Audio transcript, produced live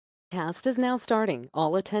Cast is now starting.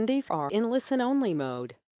 All attendees are in listen-only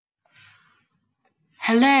mode.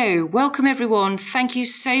 Hello, welcome everyone. Thank you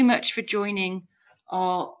so much for joining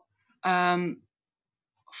our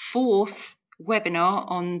fourth webinar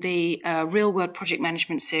on the Real World Project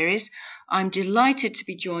Management series. I'm delighted to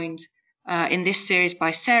be joined in this series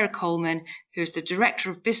by Sarah Coleman, who is the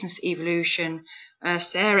Director of Business Evolution.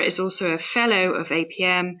 Sarah is also a Fellow of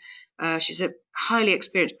APM. She's a highly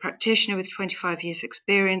experienced practitioner with 25 years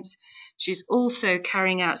experience. She's also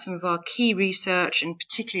carrying out some of our key research, and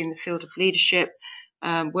particularly in the field of leadership,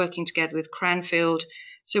 working together with Cranfield.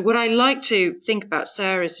 So what I like to think about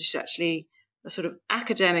Sarah is she's actually a sort of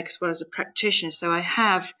academic as well as a practitioner. So I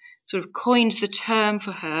have sort of coined the term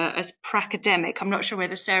for her as pracademic. I'm not sure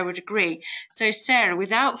whether Sarah would agree. So Sarah,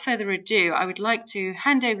 without further ado, I would like to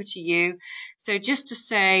hand over to you. So just to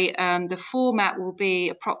say, the format will be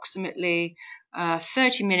approximately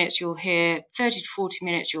 30 minutes. You'll hear 30 to 40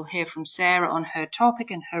 minutes. You'll hear from Sarah on her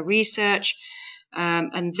topic and her research.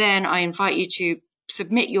 And then I invite you to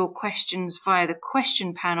submit your questions via the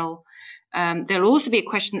question panel. There'll also be a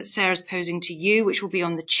question that Sarah's posing to you, which will be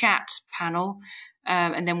on the chat panel.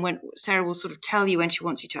 And then when Sarah will sort of tell you when she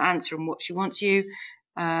wants you to answer and what she wants you,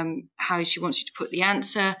 how she wants you to put the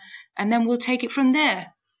answer, and then we'll take it from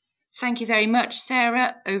there. Thank you very much.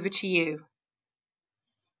 Sarah, over to you.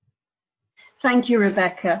 Thank you,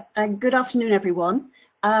 Rebecca. Good afternoon, everyone.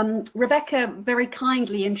 Rebecca very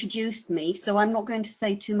kindly introduced me, so I'm not going to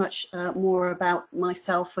say too much more about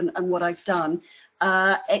myself and what I've done,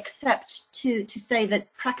 except to say that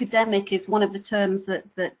pracademic is one of the terms that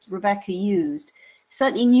Rebecca used.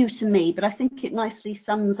 Certainly new to me, but I think it nicely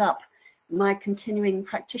sums up my continuing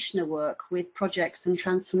practitioner work with projects and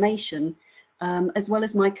transformation, as well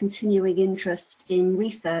as my continuing interest in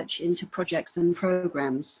research into projects and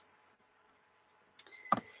programs.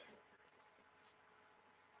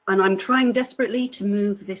 And I'm trying desperately to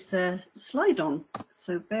move this slide on,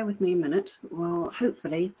 so bear with me a minute. Well,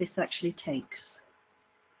 hopefully this actually takes.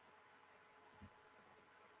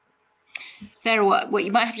 Sarah, what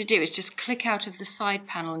you might have to do is just click out of the side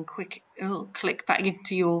panel and click back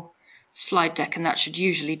into your slide deck, and that should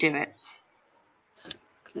usually do it.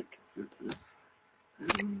 Click.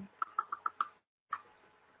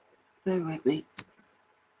 Bear with me.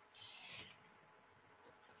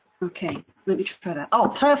 Okay, let me try that.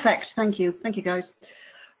 Oh, perfect. Thank you. Thank you, guys.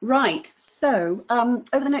 Right, so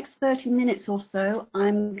over the next 30 minutes or so,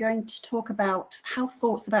 I'm going to talk about how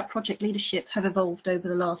thoughts about project leadership have evolved over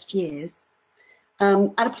the last years.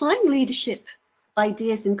 And applying leadership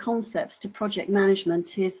ideas and concepts to project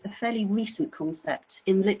management is a fairly recent concept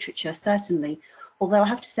in literature, certainly, although I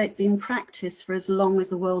have to say it's been in practice for as long as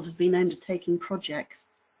the world has been undertaking projects.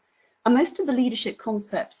 And most of the leadership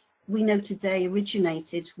concepts we know today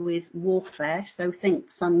originated with warfare, so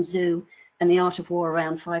think Sun Tzu and the art of war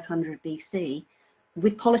around 500 BC,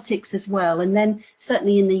 with politics as well, and then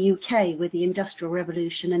certainly in the UK with the Industrial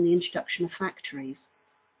Revolution and the introduction of factories.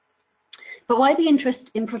 But why the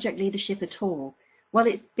interest in project leadership at all? Well,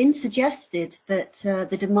 it's been suggested that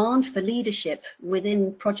the demand for leadership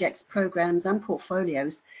within projects, programs and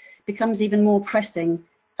portfolios becomes even more pressing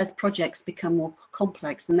as projects become more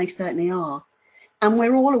complex, and they certainly are. And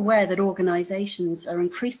we're all aware that organisations are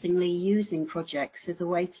increasingly using projects as a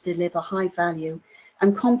way to deliver high value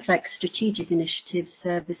and complex strategic initiatives,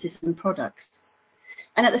 services and products.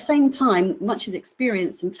 And at the same time, much of the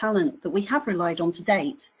experience and talent that we have relied on to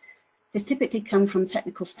date has typically come from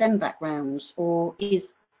technical STEM backgrounds or is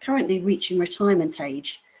currently reaching retirement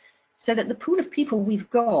age, so that the pool of people we've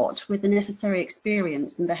got with the necessary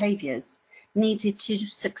experience and behaviours needed to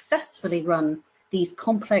successfully run these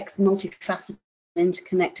complex, multifaceted,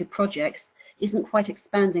 interconnected projects isn't quite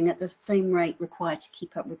expanding at the same rate required to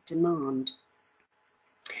keep up with demand.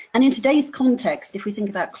 And in today's context, if we think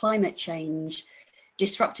about climate change,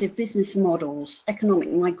 disruptive business models,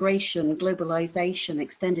 economic migration, globalization,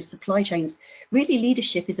 extended supply chains, really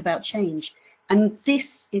leadership is about change. And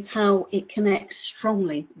this is how it connects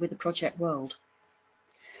strongly with the project world.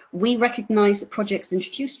 We recognize that projects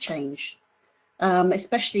introduce change,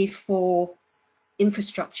 especially for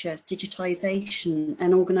infrastructure, digitization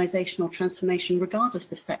and organizational transformation,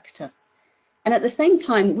 regardless of sector. And at the same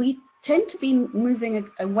time, we tend to be moving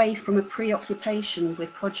away from a preoccupation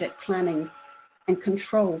with project planning and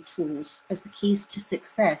control tools as the keys to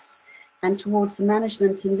success, and towards the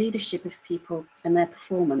management and leadership of people and their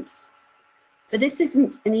performance. But this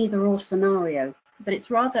isn't an either-or scenario, but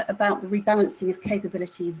it's rather about the rebalancing of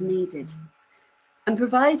capabilities needed. And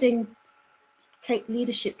providing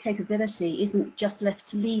leadership capability isn't just left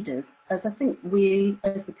to leaders, as I think we,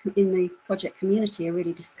 in the project community, are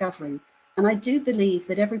really discovering, And I do believe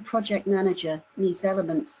that every project manager needs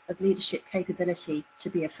elements of leadership capability to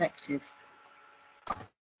be effective.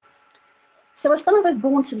 So are some of us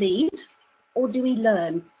born to lead, or do we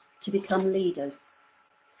learn to become leaders?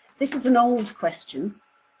 This is an old question.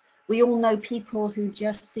 We all know people who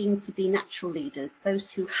just seem to be natural leaders, those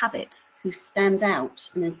who have it, who stand out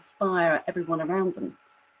and inspire everyone around them.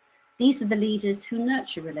 These are the leaders who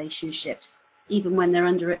nurture relationships, even when they're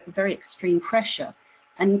under very extreme pressure.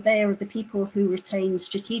 And they are the people who retain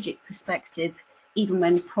strategic perspective, even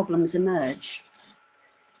when problems emerge.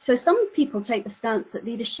 So some people take the stance that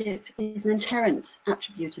leadership is an inherent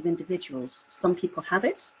attribute of individuals. Some people have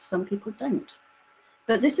it, some people don't.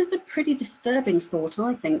 But this is a pretty disturbing thought,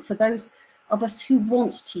 I think, for those of us who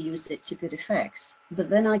want to use it to good effect. But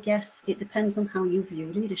then I guess it depends on how you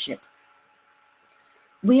view leadership.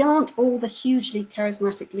 We aren't all the hugely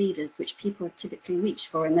charismatic leaders which people typically reach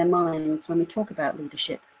for in their minds when we talk about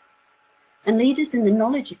leadership. And leaders in the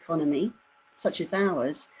knowledge economy, such as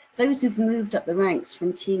ours, those who've moved up the ranks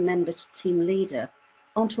from team member to team leader,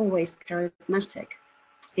 aren't always charismatic.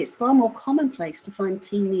 It's far more commonplace to find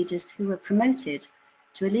team leaders who are promoted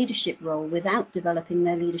to a leadership role without developing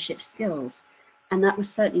their leadership skills, and that was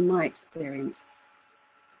certainly my experience.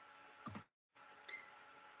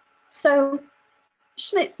 So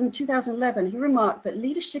Schmitz in 2011, he remarked that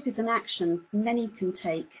leadership is an action many can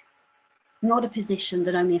take, not a position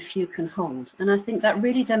that only a few can hold. And I think that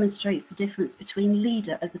really demonstrates the difference between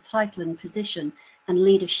leader as a title and position and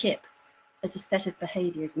leadership as a set of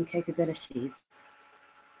behaviours and capabilities.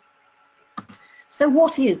 So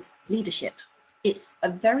what is leadership? It's a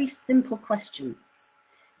very simple question,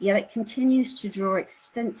 yet it continues to draw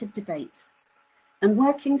extensive debate. And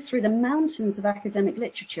working through the mountains of academic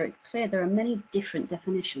literature, it's clear there are many different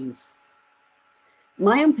definitions.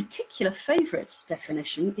 My own particular favourite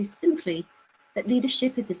definition is simply that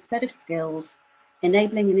leadership is a set of skills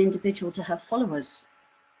enabling an individual to have followers.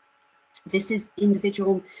 This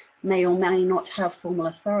individual may or may not have formal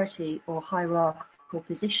authority or hierarchical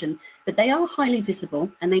position, but they are highly visible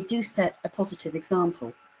and they do set a positive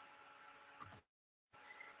example.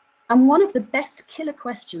 And one of the best killer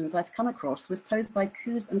questions I've come across was posed by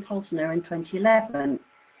Coos and Poltner in 2011.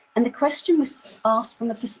 And the question was asked from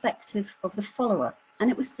the perspective of the follower. And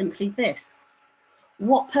it was simply this: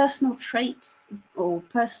 what personal traits or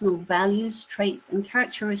personal values, traits and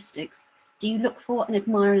characteristics do you look for and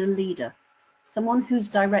admire in a leader? Someone whose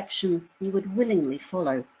direction you would willingly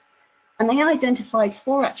follow. And they identified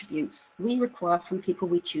 4 attributes we require from people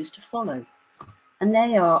we choose to follow. And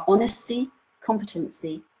they are honesty,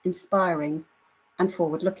 competency, inspiring and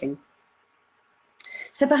forward-looking.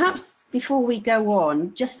 So perhaps before we go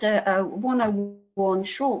on, just a 101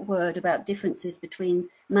 short word about differences between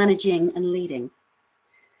managing and leading.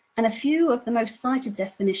 And a few of the most cited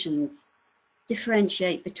definitions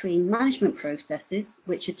differentiate between management processes,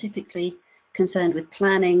 which are typically concerned with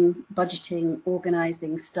planning, budgeting,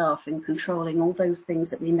 organising, staffing, controlling, all those things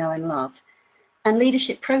that we know and love, and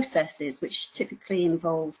leadership processes, which typically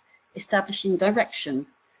involve establishing direction,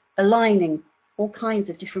 aligning all kinds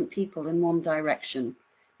of different people in one direction,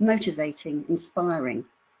 motivating, inspiring.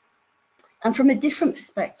 And from a different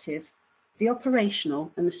perspective, the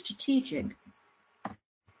operational and the strategic.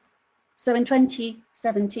 So in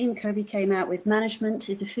 2017, Covey came out with management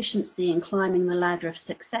is efficiency in climbing the ladder of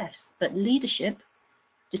success, but leadership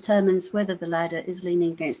determines whether the ladder is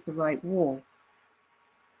leaning against the right wall.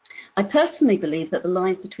 I personally believe that the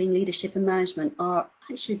lines between leadership and management are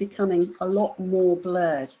actually becoming a lot more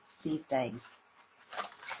blurred these days.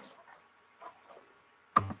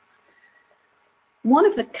 One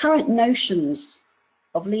of the current notions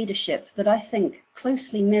of leadership that I think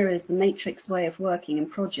closely mirrors the matrix way of working in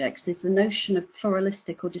projects is the notion of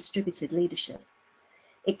pluralistic or distributed leadership.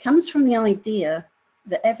 It comes from the idea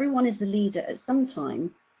that everyone is a leader at some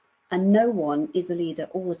time and no one is a leader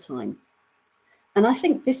all the time. And I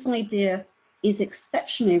think this idea is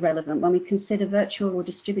exceptionally relevant when we consider virtual or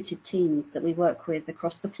distributed teams that we work with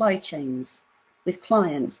across supply chains, with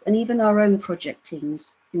clients, and even our own project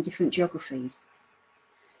teams in different geographies.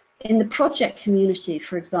 In the project community,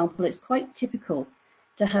 for example, it's quite typical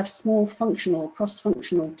to have small functional,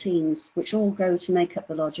 cross-functional teams which all go to make up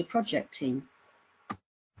the larger project team.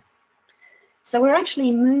 So we're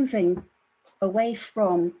actually moving away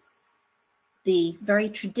from the very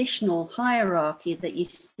traditional hierarchy that you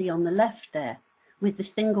see on the left there, with the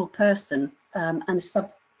single person and the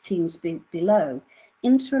sub-teams below,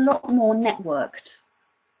 into a lot more networked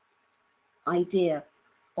idea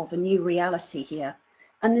of a new reality here.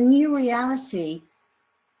 And the new reality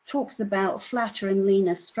talks about flatter and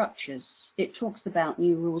leaner structures. It talks about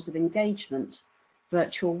new rules of engagement,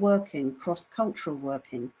 virtual working, cross-cultural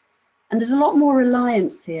working. And there's a lot more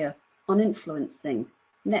reliance here on influencing,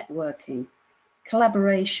 networking,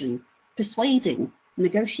 collaboration, persuading,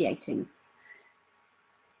 negotiating.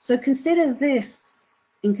 So consider this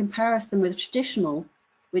in comparison with traditional,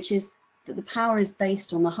 which is that the power is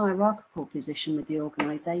based on the hierarchical position with the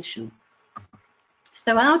organization.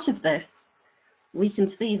 So out of this, we can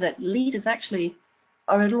see that leaders actually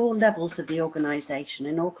are at all levels of the organization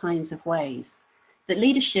in all kinds of ways. That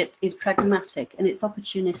leadership is pragmatic and it's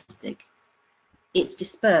opportunistic. It's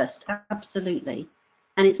dispersed, absolutely.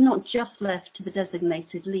 And it's not just left to the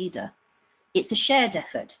designated leader. It's a shared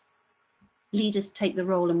effort. Leaders take the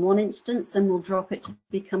role in one instance and will drop it to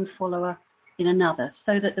become follower in another,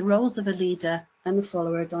 so that the roles of a leader and the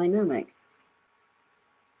follower are dynamic.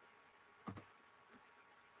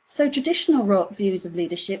 So traditional views of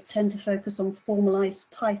leadership tend to focus on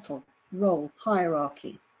formalized title, role,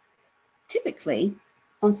 hierarchy, typically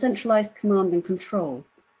on centralized command and control.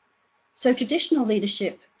 So traditional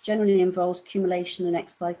leadership generally involves accumulation and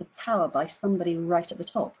exercise of power by somebody right at the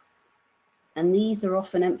top. And these are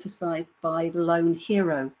often emphasized by the lone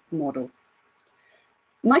hero model.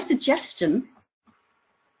 My suggestion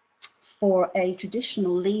for a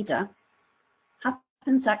traditional leader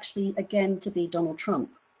happens actually again to be Donald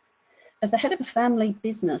Trump. As the head of a family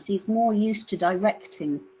business, he's more used to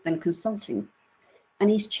directing than consulting.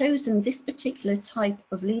 And he's chosen this particular type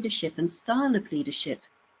of leadership and style of leadership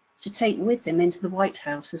to take with him into the White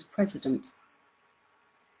House as president.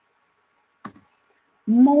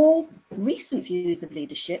 More recent views of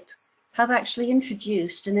leadership have actually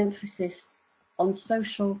introduced an emphasis on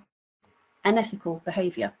social and ethical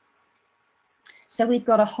behavior. So we've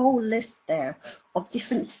got a whole list there of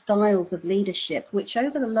different styles of leadership, which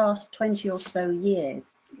over the last 20 or so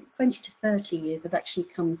years, 20 to 30 years, have actually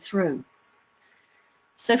come through.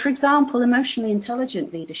 So for example, emotionally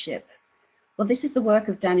intelligent leadership. Well, this is the work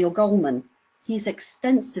of Daniel Goleman. He's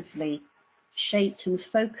extensively shaped and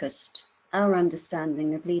focused our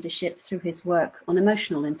understanding of leadership through his work on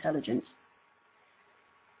emotional intelligence.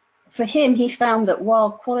 For him, he found that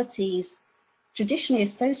while qualities traditionally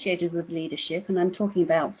associated with leadership, and I'm talking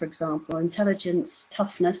about, for example, intelligence,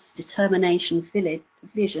 toughness, determination,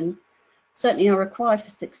 vision, certainly are required for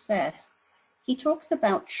success, he talks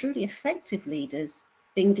about truly effective leaders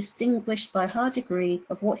being distinguished by a high degree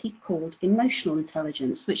of what he called emotional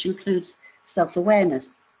intelligence, which includes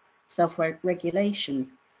self-awareness, self-regulation,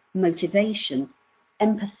 motivation,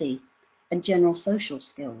 empathy, and general social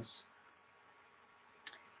skills.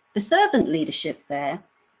 The servant leadership there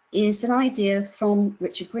is an idea from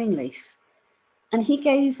Richard Greenleaf, and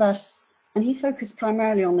he focused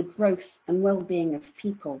primarily on the growth and well-being of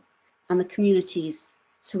people and the communities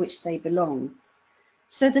to which they belong.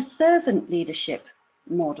 So the servant leadership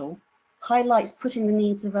model highlights putting the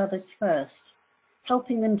needs of others first,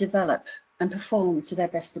 helping them develop and perform to their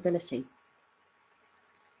best ability.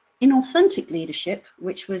 In authentic leadership,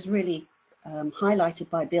 which was really highlighted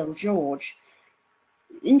by Bill George,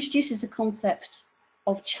 introduces a concept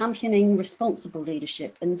of championing responsible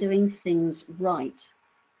leadership and doing things right.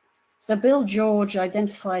 So Bill George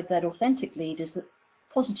identified that authentic leaders are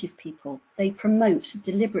positive people. They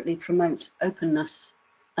deliberately promote openness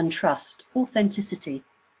and trust, authenticity.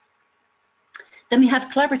 Then we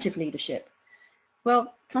have collaborative leadership.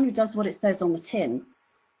 Well, kind of does what it says on the tin.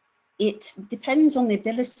 It depends on the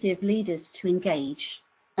ability of leaders to engage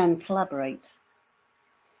and collaborate.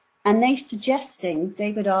 And they're suggesting,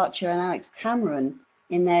 David Archer and Alex Cameron,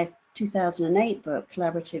 in their 2008 book,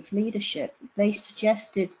 Collaborative Leadership, they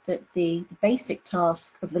suggested that the basic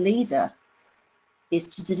task of the leader is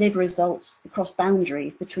to deliver results across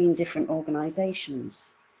boundaries between different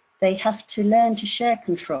organizations. They have to learn to share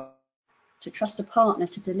control, to trust a partner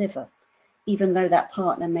to deliver, even though that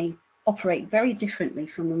partner may operate very differently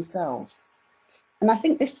from themselves. And I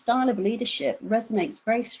think this style of leadership resonates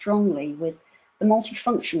very strongly with the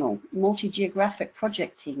multifunctional, multi-geographic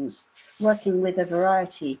project teams working with a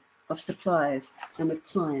variety of suppliers and with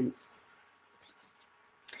clients.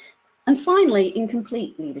 And finally,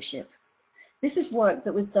 incomplete leadership. This is work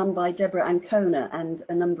that was done by Deborah Ancona and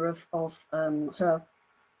a number of her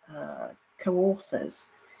co-authors.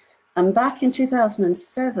 And back in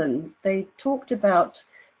 2007, they talked about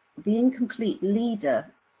the incomplete leader,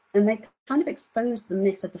 and they kind of exposed the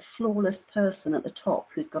myth of the flawless person at the top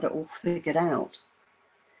who's got it all figured out.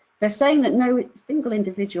 They're saying that no single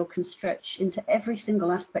individual can stretch into every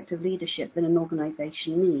single aspect of leadership that an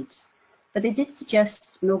organization needs. But they did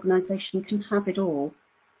suggest an organization can have it all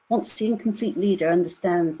once the incomplete leader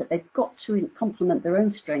understands that they've got to complement their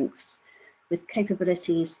own strengths with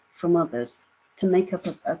capabilities from others to make up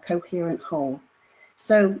a coherent whole.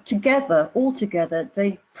 So together, all together,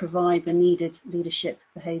 they provide the needed leadership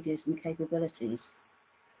behaviours and capabilities.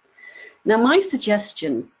 Now, my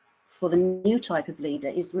suggestion for the new type of leader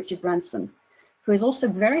is Richard Branson, who is also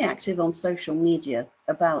very active on social media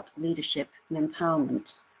about leadership and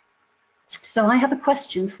empowerment. So I have a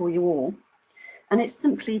question for you all, and it's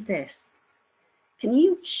simply this. Can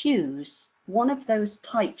you choose one of those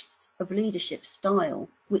types of leadership style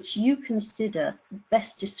which you consider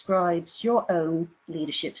best describes your own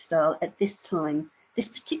leadership style at this time, this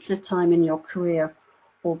particular time in your career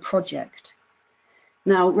or project?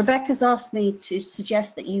 Now, Rebecca's asked me to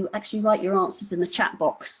suggest that you actually write your answers in the chat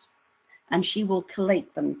box, and she will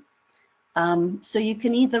collate them. So you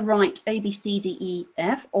can either write A, B, C, D, E,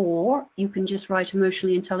 F, or you can just write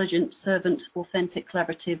emotionally intelligent, servant, authentic,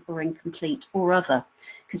 collaborative, or incomplete, or other,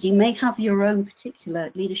 because you may have your own particular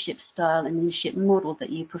leadership style and leadership model that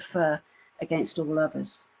you prefer against all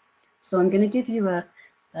others. So I'm going to give you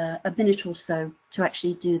a minute or so to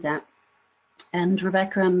actually do that. And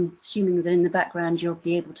Rebecca, I'm assuming that in the background you'll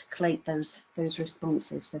be able to collate those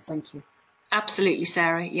responses, so thank you. Absolutely,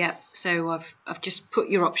 Sarah. Yeah. So I've just put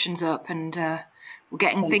your options up, and we're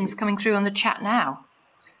getting things coming through on the chat now.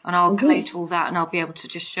 And I'll collate all that, and I'll be able to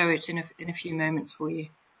just show it in a few moments for you.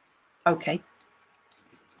 Okay.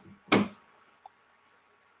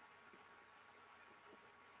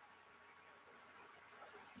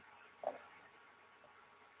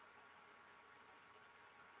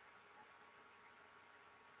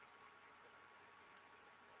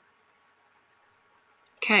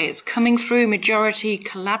 Okay, it's coming through majority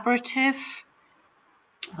collaborative.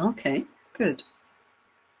 Okay, good.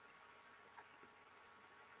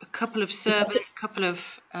 A couple of servant, a couple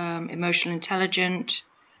of emotional intelligent,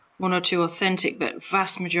 one or two authentic, but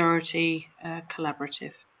vast majority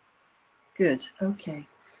collaborative. Good, okay.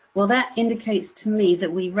 Well, that indicates to me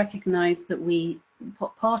that we recognise that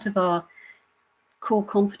part of our core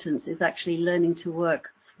competence is actually learning to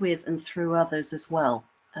work with and through others as well,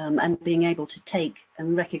 and being able to take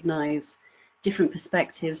and recognise different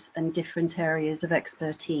perspectives and different areas of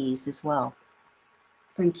expertise as well.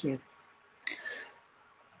 Thank you.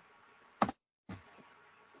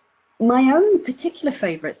 My own particular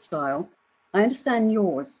favourite style, I understand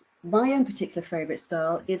yours, my own particular favourite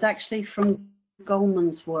style is actually from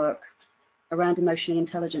Goleman's work around emotionally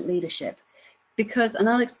intelligent leadership. Because, and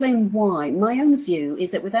I'll explain why, my own view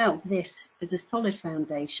is that without this as a solid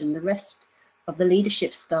foundation, the rest of the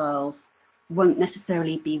leadership styles won't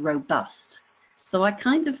necessarily be robust. So I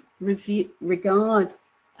kind of regard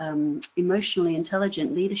emotionally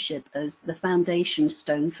intelligent leadership as the foundation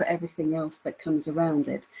stone for everything else that comes around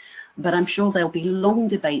it. But I'm sure there'll be long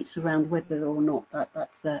debates around whether or not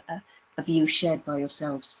that's a view shared by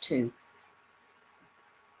yourselves too.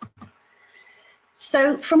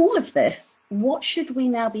 So from all of this, what should we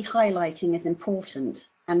now be highlighting as important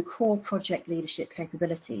and core project leadership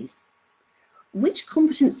capabilities? Which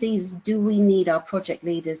competencies do we need our project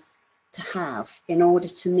leaders to have in order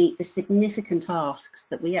to meet the significant asks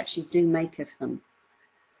that we actually do make of them?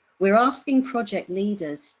 We're asking project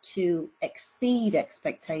leaders to exceed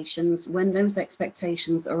expectations when those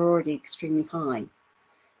expectations are already extremely high.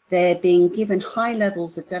 They're being given high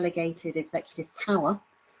levels of delegated executive power,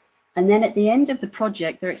 and then at the end of the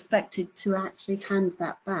project, they're expected to actually hand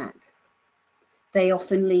that back. They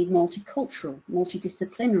often lead multicultural,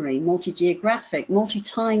 multidisciplinary, multi-geographic,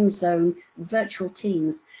 multi-time zone, virtual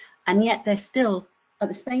teams, and yet they're still, at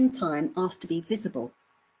the same time, asked to be visible.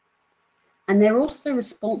 And they're also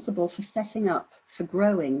responsible for setting up, for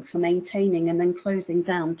growing, for maintaining, and then closing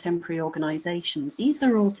down temporary organisations. These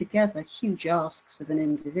are altogether huge asks of an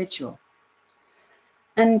individual.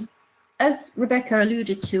 And as Rebecca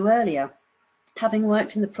alluded to earlier, having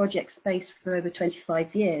worked in the project space for over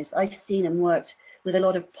 25 years, I've seen and worked with a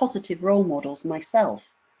lot of positive role models myself.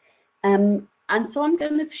 And so I'm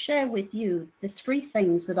going to share with you the 3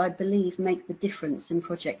 things that I believe make the difference in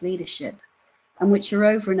project leadership, and which are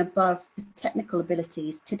over and above the technical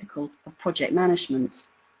abilities typical of project management.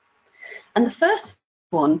 And the first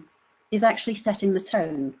one is actually setting the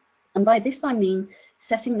tone. And by this I mean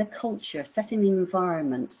setting the culture, setting the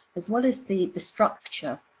environment, as well as the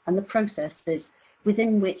structure and the processes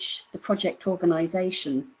within which the project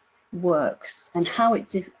organisation works, and how it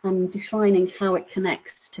defining how it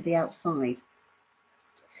connects to the outside.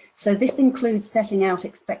 So this includes setting out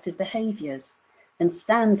expected behaviours and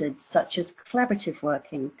standards such as collaborative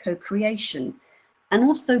working, co-creation, and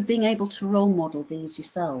also being able to role model these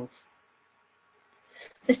yourself.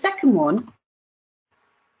 The second one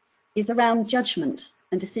is around judgment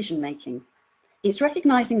and decision making. It's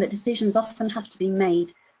recognising that decisions often have to be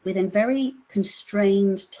made within very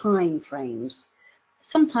constrained time frames,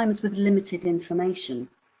 sometimes with limited information.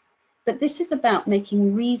 But this is about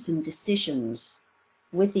making reasoned decisions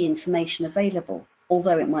with the information available,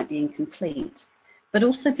 although it might be incomplete, but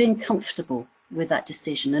also being comfortable with that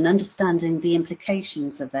decision and understanding the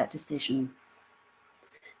implications of that decision.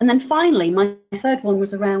 And then finally, my third one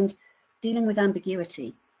was around dealing with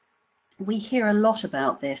ambiguity. We hear a lot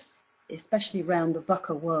about this, especially around the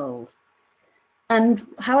VUCA world. And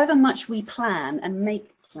however much we plan and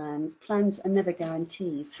make plans, plans are never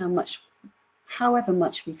guarantees, however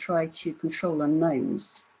much we try to control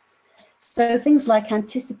unknowns. So things like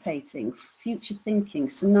anticipating, future thinking,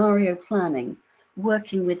 scenario planning,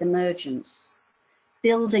 working with emergence,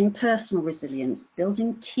 building personal resilience,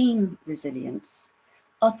 building team resilience,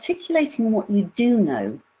 articulating what you do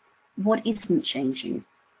know, what isn't changing,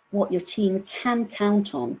 what your team can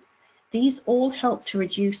count on. These all help to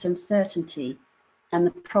reduce uncertainty and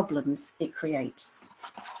the problems it creates.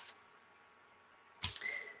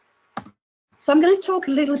 So I'm going to talk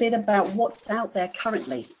a little bit about what's out there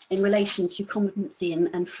currently in relation to competency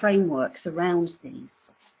and frameworks around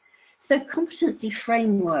these. So competency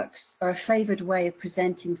frameworks are a favoured way of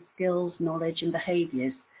presenting skills, knowledge and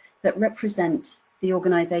behaviours that represent the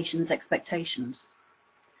organisation's expectations.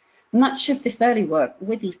 Much of this early work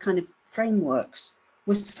with these kind of frameworks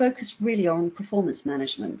was focused really on performance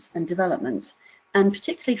management and development, and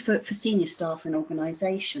particularly for senior staff in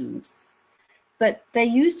organisations. But they're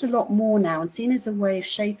used a lot more now and seen as a way of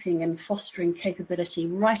shaping and fostering capability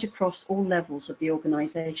right across all levels of the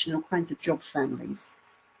organisation, all kinds of job families.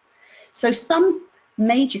 So some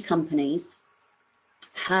major companies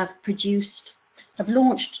have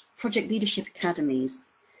launched project leadership academies,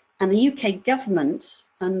 and the UK government,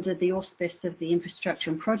 under the auspice of the Infrastructure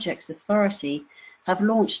and Projects Authority, have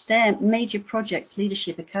launched their Major Projects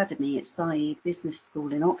Leadership Academy at SAIE Business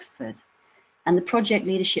School in Oxford, and the Project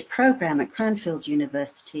Leadership Programme at Cranfield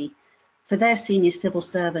University for their senior civil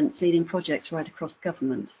servants leading projects right across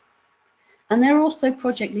government. And there are also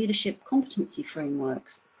project leadership competency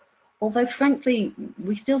frameworks, although frankly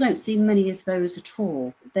we still don't see many of those at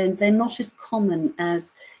all. They're not as common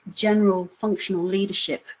as general functional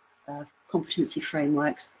leadership competency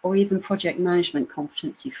frameworks or even project management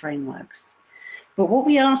competency frameworks. But what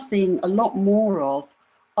we are seeing a lot more of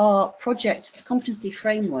are project competency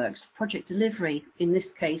frameworks, project delivery. In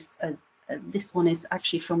this case, this one is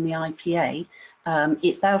actually from the IPA.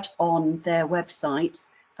 It's out on their website,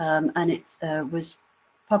 and it was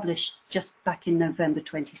published just back in November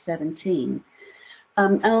 2017.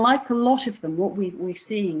 And like a lot of them, what we're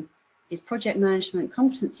seeing is project management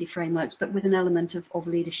competency frameworks, but with an element of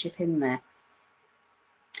leadership in there.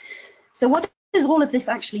 So what does all of this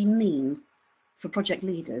actually mean for project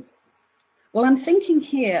leaders? Well, I'm thinking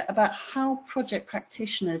here about how project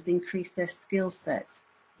practitioners increase their skill sets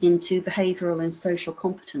into behavioural and social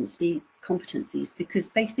competencies, because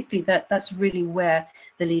basically that's really where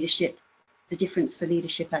the difference for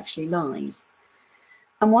leadership actually lies.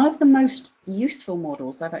 And one of the most useful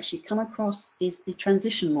models I've actually come across is the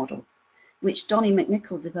transition model, which Donnie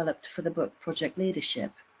McNichol developed for the book Project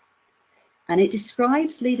Leadership. And it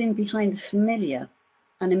describes leaving behind the familiar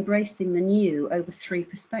and embracing the new over 3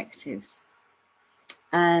 perspectives.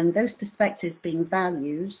 And those perspectives being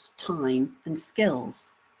values, time, and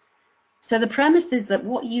skills. So the premise is that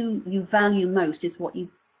what you value most is what you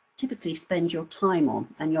typically spend your time on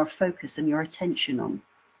and your focus and your attention on.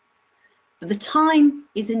 But the time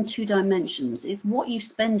is in 2 dimensions. It's what you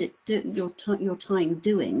spend your time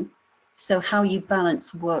doing, so how you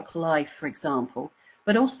balance work-life, for example,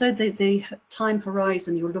 but also the time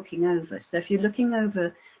horizon you're looking over. So if you're looking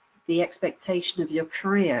over the expectation of your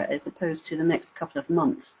career as opposed to the next couple of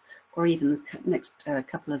months or even the next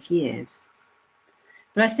couple of years.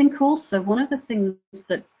 But I think also one of the things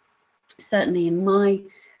that certainly in my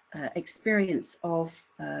experience of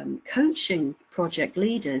coaching project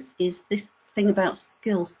leaders is this thing about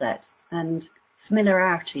skill sets and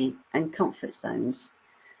familiarity and comfort zones.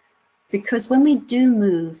 Because when we do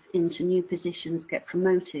move into new positions, get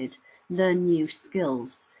promoted, learn new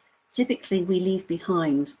skills, typically we leave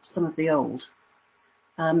behind some of the old.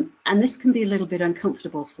 And this can be a little bit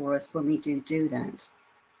uncomfortable for us when we do that.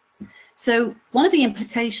 So one of the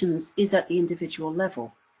implications is at the individual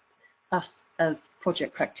level, us as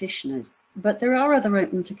project practitioners, but there are other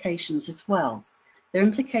implications as well. There are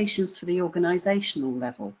implications for the organisational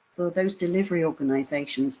level, for those delivery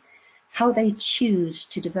organisations, how they choose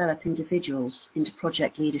to develop individuals into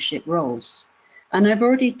project leadership roles. And I've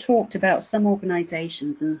already talked about some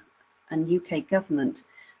organisations and UK government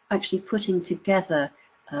actually putting together,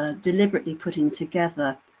 deliberately putting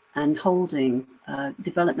together and holding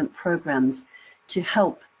development programmes to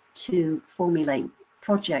help to formulate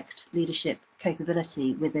project leadership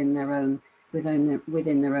capability within their own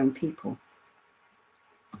people.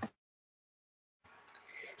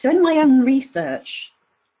 So in my own research,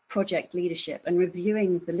 project leadership, and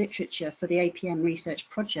reviewing the literature for the APM research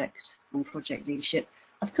project on project leadership,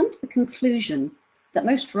 I've come to the conclusion that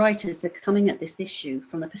most writers are coming at this issue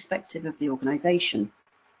from the perspective of the organisation.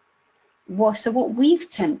 So what we've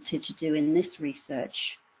attempted to do in this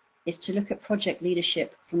research is to look at project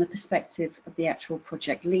leadership from the perspective of the actual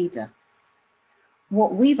project leader.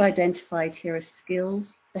 What we've identified here are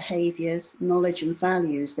skills, behaviours, knowledge and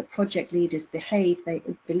values that project leaders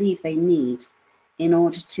believe they need in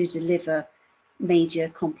order to deliver major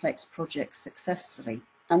complex projects successfully.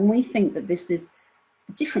 And we think that this is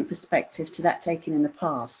a different perspective to that taken in the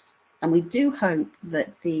past. And we do hope that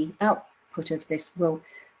the output of this will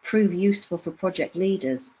prove useful for project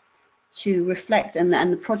leaders to reflect, and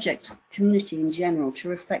the project community in general, to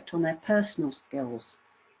reflect on their personal skills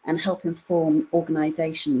and help inform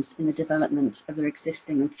organisations in the development of their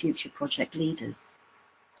existing and future project leaders.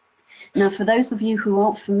 Now, for those of you who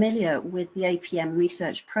aren't familiar with the APM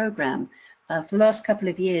research programme, for the last couple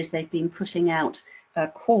of years they've been putting out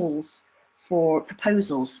calls for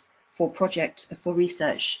proposals for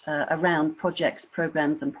research around projects,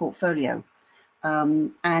 programmes and portfolio.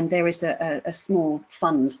 And there is a small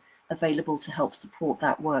fund available to help support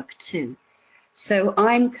that work too. So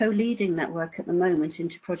I'm co-leading that work at the moment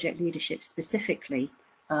into project leadership specifically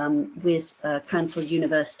with Cranfield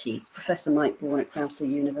University, Professor Mike Bourne at Cranfield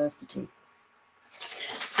University.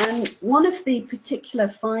 And one of the particular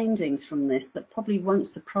findings from this that probably won't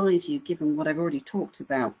surprise you given what I've already talked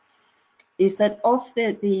about is that of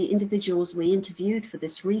the individuals we interviewed for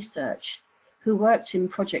this research who worked in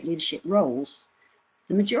project leadership roles,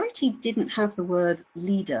 the majority didn't have the word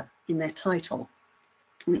leader in their title,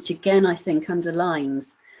 which again I think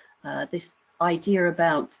underlines this idea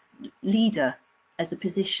about leader as a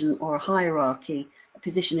position or a hierarchy. A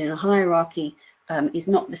position in a hierarchy is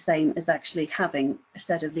not the same as actually having a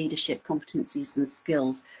set of leadership competencies and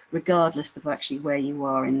skills, regardless of actually where you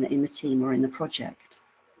are in the team or in the project.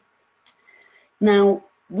 Now,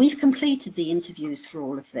 we've completed the interviews for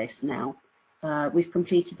all of this now. We've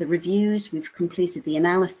completed the reviews, we've completed the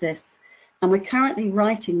analysis, and we're currently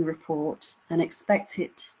writing the report and expect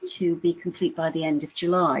it to be complete by the end of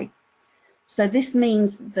July. So this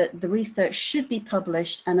means that the research should be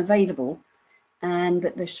published and available, and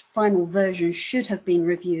that the final version should have been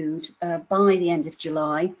reviewed by the end of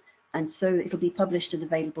July, and so it'll be published and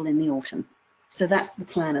available in the autumn. So that's the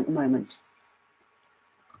plan at the moment.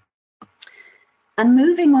 And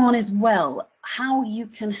moving on as well, how you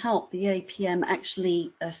can help the APM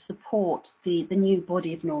actually support the new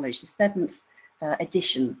body of knowledge, the 7th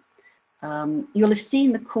edition. You'll have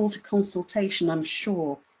seen the call to consultation, I'm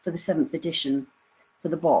sure, for the 7th edition for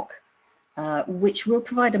the BOK, which will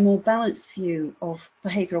provide a more balanced view of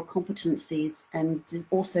behavioural competencies and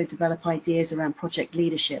also develop ideas around project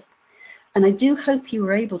leadership. And I do hope you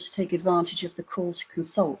were able to take advantage of the call to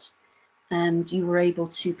consult, and you were able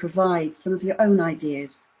to provide some of your own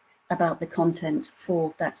ideas about the content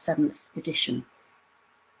for that 7th edition.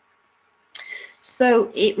 So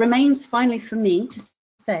it remains finally for me to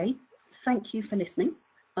say thank you for listening.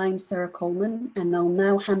 I'm Sarah Coleman, and I'll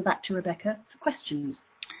now hand back to Rebecca for questions.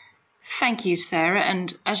 Thank you, Sarah.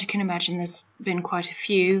 And as you can imagine, there's been quite a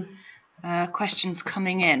few questions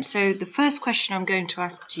coming in. So the first question I'm going to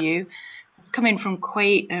ask to you has come in from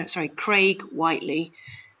Craig Whiteley,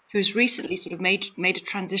 who's recently sort of made a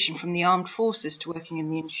transition from the armed forces to working in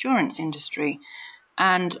the insurance industry.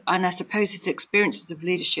 And I suppose his experiences of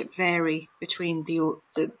leadership vary between the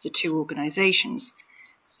two organisations.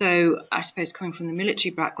 So I suppose coming from the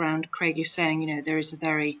military background, Craig is saying, you know, there is a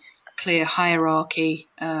very clear hierarchy,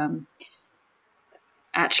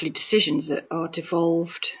 actually decisions that are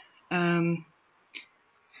devolved. He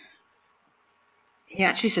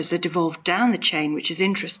actually says they're devolved down the chain, which is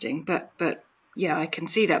interesting, but yeah, I can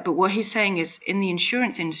see that. But what he's saying is in the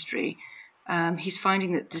insurance industry, he's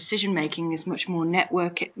finding that decision making is much more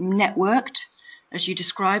networked, as you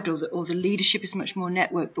described, or the leadership is much more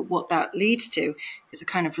networked. But what that leads to is a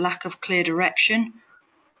kind of lack of clear direction.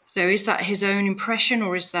 So is that his own impression,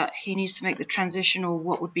 or is that he needs to make the transition, or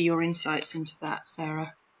what would be your insights into that,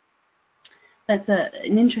 Sarah? That's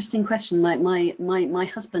an interesting question. My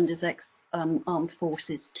husband is ex-armed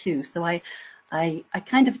forces too, so I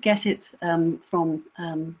kind of get it from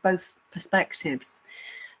both perspectives.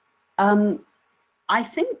 I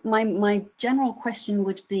think my general question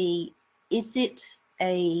would be, is it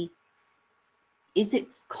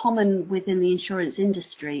common within the insurance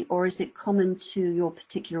industry, or is it common to your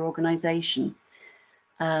particular organisation?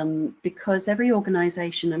 because every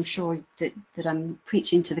organisation, I'm sure that I'm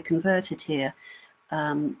preaching to the converted here,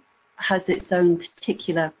 has its own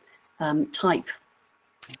particular type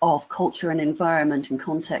of culture and environment and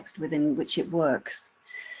context within which it works.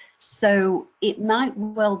 So it might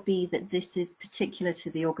well be that this is particular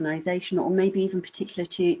to the organisation, or maybe even particular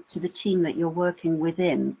to the team that you're working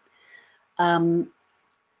within.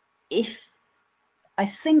 If I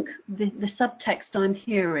think the subtext I'm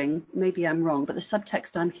hearing, maybe I'm wrong, but the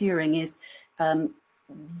subtext I'm hearing is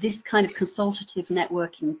this kind of consultative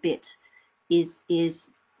networking bit is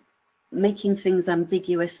making things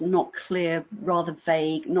ambiguous, not clear, rather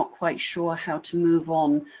vague, not quite sure how to move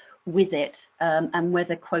on with it, and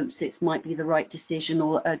whether quotes it might be the right decision,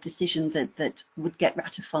 or a decision that would get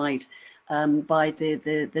ratified by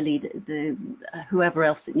the leader, whoever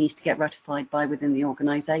else it needs to get ratified by within the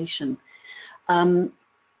organisation.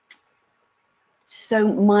 So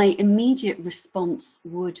my immediate response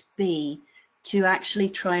would be to actually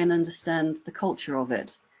try and understand the culture of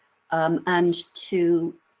it, and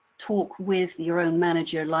to talk with your own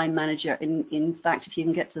manager, line manager. In fact, if you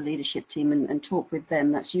can get to the leadership team and talk with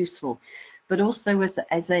them, that's useful. But also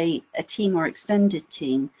as a team or extended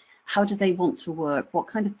team, how do they want to work? What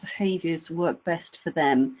kind of behaviours work best for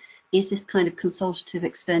them? Is this kind of consultative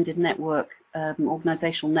extended network,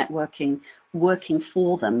 organisational networking, working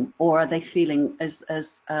for them, or are they feeling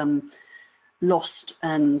as lost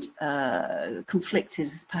and conflicted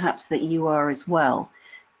as perhaps that you are as well?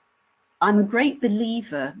 I'm a great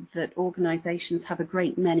believer that organisations have a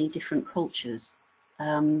great many different cultures,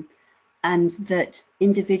 and that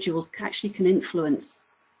individuals actually can influence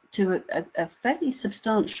to a fairly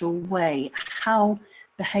substantial way how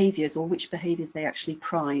behaviours, or which behaviours they actually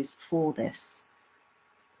prize for this.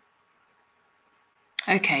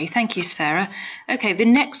 Okay, thank you, Sarah. Okay, the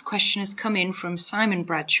next question has come in from Simon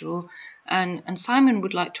Bradshaw, and Simon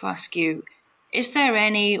would like to ask you, is there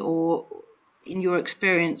any, or in your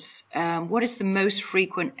experience, what is the most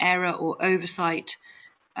frequent error or oversight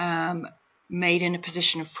made in a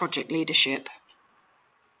position of project leadership?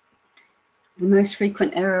 The most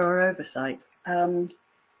frequent error or oversight?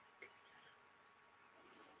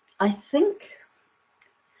 I think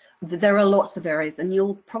there are lots of areas, and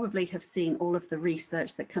you'll probably have seen all of the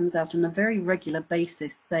research that comes out on a very regular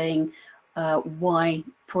basis saying why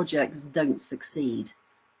projects don't succeed.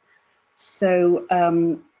 So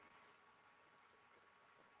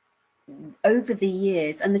over the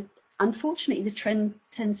years, and unfortunately the trend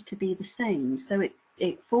tends to be the same, so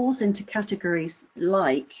it falls into categories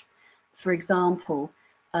like, for example,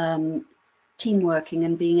 team working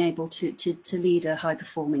and being able to lead a high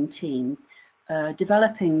performing team,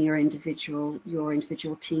 developing your individual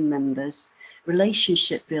team members,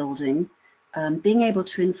 relationship building, being able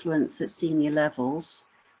to influence at senior levels,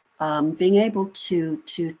 being able to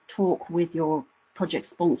talk with your project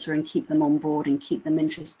sponsor and keep them on board and keep them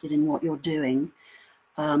interested in what you're doing,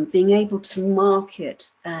 being able to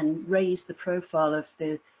market and raise the profile of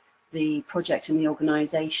the project and the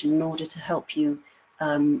organisation in order to help you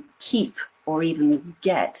keep or even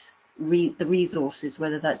get the resources,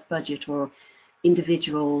 whether that's budget or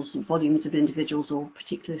individuals, volumes of individuals, or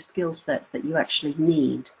particular skill sets that you actually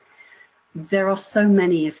need. There are so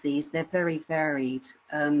many of these, they're very varied.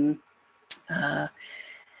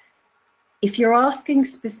 If you're asking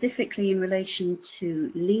specifically in relation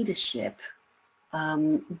to leadership,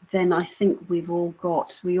 then I think we all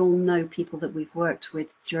know people that we've worked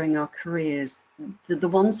with during our careers, the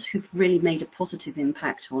ones who've really made a positive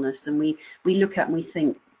impact on us, and we look at and we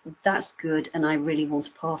think, that's good, and I really want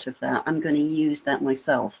a part of that. I'm going to use that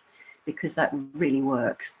myself because that really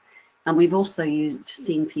works. And we've also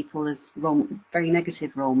seen people as very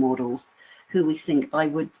negative role models who we think, I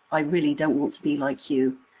really don't want to be like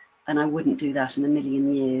you, and I wouldn't do that in a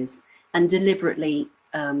million years, and deliberately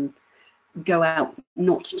go out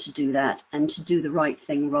not to do that and to do the right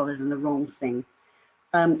thing rather than the wrong thing.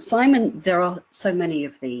 Simon, there are so many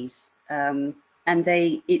of these, and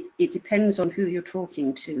it depends on who you're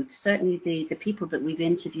talking to. Certainly the people that we've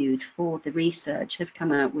interviewed for the research have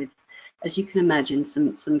come out with, as you can imagine,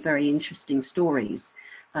 some very interesting stories,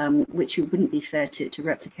 which it wouldn't be fair to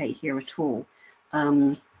replicate here at all.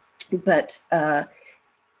 But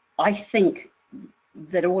I think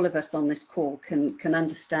that all of us on this call can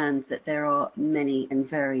understand that there are many and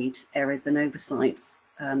varied errors and oversights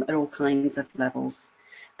at all kinds of levels,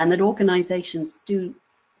 and that organisations do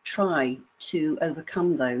try to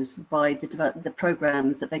overcome those by the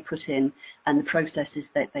programs that they put in and the processes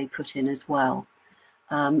that they put in as well.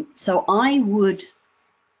 So I would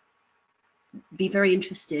be very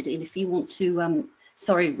interested in, if you want to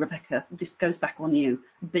sorry, Rebecca, this goes back on you.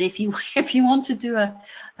 But if you if you want to do a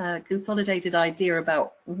consolidated idea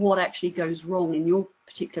about what actually goes wrong in your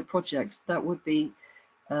particular projects, that would be,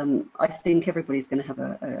 I think everybody's going to have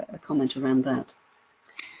a comment around that.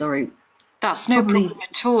 Sorry. That's no problem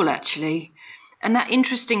at all, actually. And that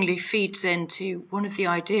interestingly feeds into one of the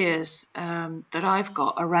ideas that I've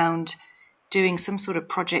got around doing some sort of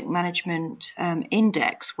project management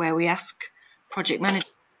index, where we ask project managers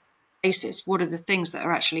basis, what are the things that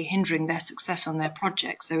are actually hindering their success on their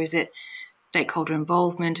project? So is it stakeholder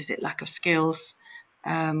involvement? Is it lack of skills?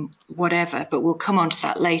 Whatever, but we'll come on to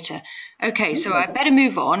that later. Okay, so I better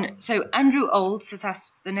move on. So Andrew Olds has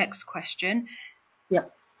asked the next question.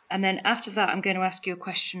 Yep. And then after that, I'm going to ask you a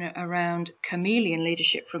question around chameleon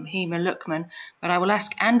leadership from Hema Luckman. But I will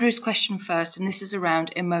ask Andrew's question first, and this is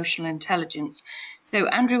around emotional intelligence. So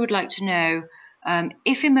Andrew would like to know,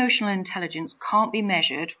 if emotional intelligence can't be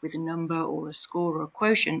measured with a number or a score or a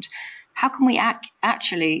quotient, how can we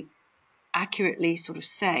actually accurately sort of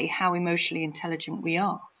say how emotionally intelligent we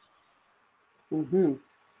are?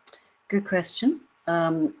 Good question.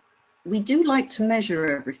 We do like to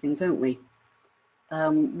measure everything, don't we?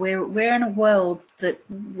 We're in a world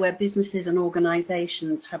where businesses and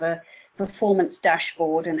organizations have a performance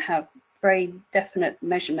dashboard and have very definite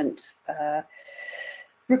measurement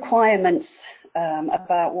requirements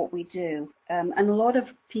about what we do. And a lot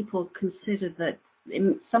of people consider that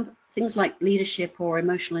some things like leadership or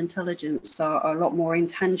emotional intelligence are a lot more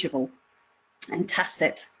intangible and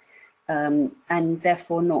tacit, and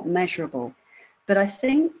therefore not measurable. But I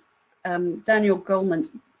think Daniel Goleman's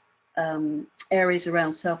areas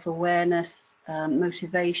around self-awareness,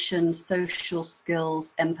 motivation, social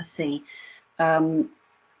skills, empathy,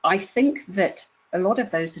 I think that a lot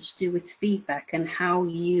of those are to do with feedback and how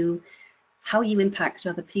you impact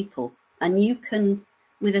other people. And you can,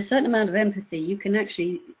 with a certain amount of empathy, you can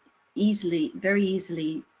actually very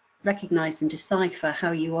easily recognize and decipher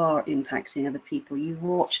how you are impacting other people. You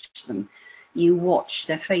watch them, you watch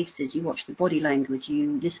their faces, you watch the body language,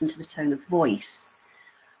 you listen to the tone of voice.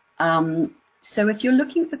 So if you're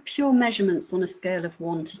looking for pure measurements on a scale of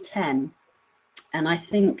 1 to 10, and I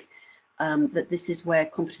think that this is where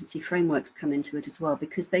competency frameworks come into it as well,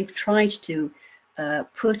 because they've tried to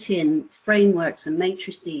put in frameworks and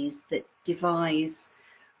matrices that devise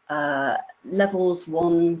levels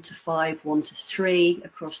 1 to 5, 1 to 3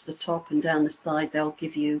 across the top, and down the side they'll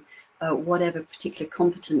give you whatever particular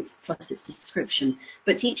competence plus its description.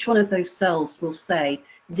 But each one of those cells will say,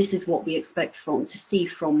 this is what we expect to see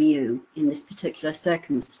from you in this particular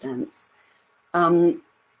circumstance.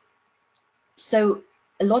 So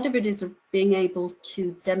a lot of it is being able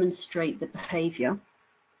to demonstrate the behavior.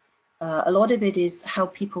 A lot of it is how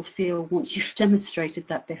people feel once you've demonstrated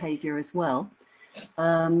that behavior as well.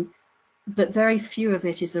 But very few of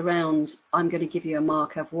it is around, I'm going to give you a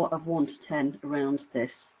mark of 1 to 10 around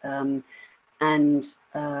this, and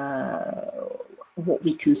what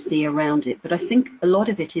we can see around it. But I think a lot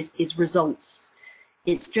of it is results.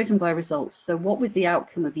 It's driven by results. So what was the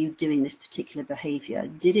outcome of you doing this particular behavior?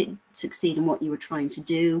 Did it succeed in what you were trying to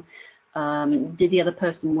do? Did the other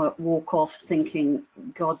person walk off thinking,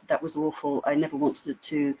 God, that was awful, I never wanted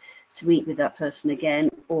to eat with that person again?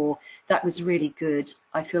 Or that was really good,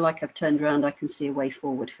 I feel like I've turned around, I can see a way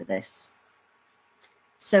forward for this.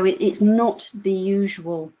 So it's not the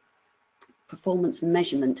usual performance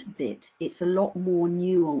measurement bit. It's a lot more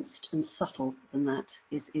nuanced and subtle than that,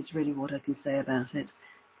 is really what I can say about it.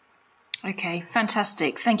 Okay,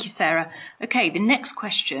 fantastic. Thank you, Sarah. Okay, the next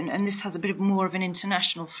question, and this has a bit more of an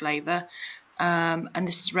international flavour, and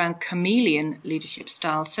this is around chameleon leadership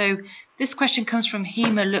style. So this question comes from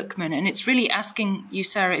Hema Luckman, and it's really asking you,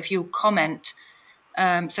 Sarah, if you'll comment.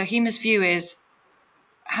 So Hema's view is,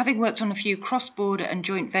 having worked on a few cross-border and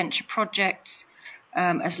joint venture projects,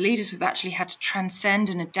 as leaders, we've actually had to transcend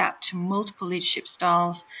and adapt to multiple leadership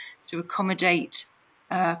styles to accommodate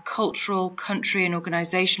cultural, country and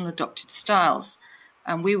organisational adopted styles.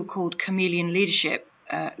 And we were called chameleon leadership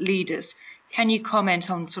leaders. Can you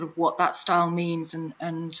comment on sort of what that style means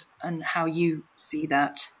and how you see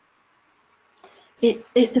that?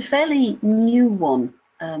 It's a fairly new one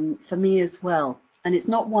for me as well. And it's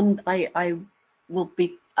not one, I will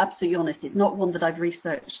be absolutely honest, it's not one that I've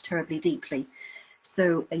researched terribly deeply.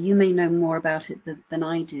 So you may know more about it than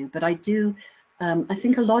I do, but I do. I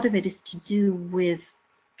think a lot of it is to do with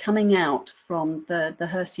coming out from the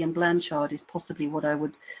Hersey and Blanchard is possibly what I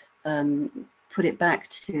would put it back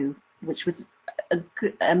to, which was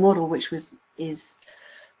a model which is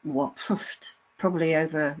what, probably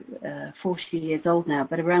over 40 years old now,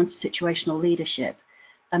 but around situational leadership.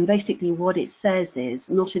 And basically what it says is,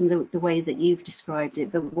 not in the way that you've described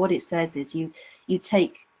it, but what it says is you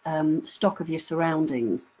take stock of your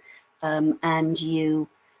surroundings, and you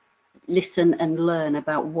listen and learn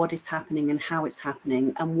about what is happening and how it's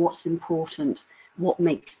happening and what's important, what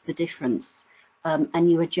makes the difference, and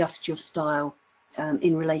you adjust your style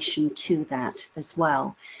in relation to that as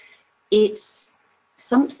well. It's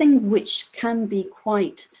something which can be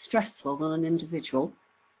quite stressful on an individual,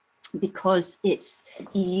 because it's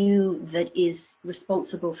you that is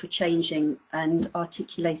responsible for changing and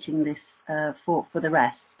articulating this for the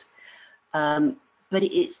rest. But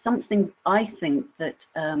it's something I think that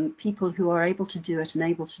people who are able to do it and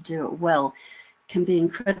able to do it well can be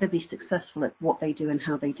incredibly successful at what they do and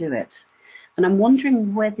how they do it. And I'm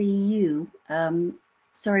wondering whether you,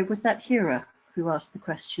 sorry, was that Hira who asked the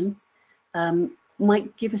question?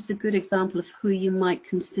 Might give us a good example of who you might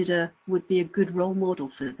consider would be a good role model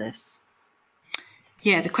for this.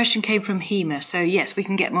 Yeah, the question came from Hema, so yes, we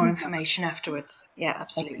can get more information afterwards. Yeah,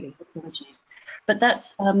 absolutely. Okay, apologies. But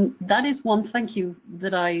that's that is one, thank you,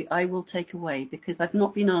 that I will take away, because I've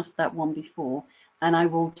not been asked that one before, and I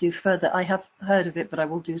will do further. I have heard of it, but I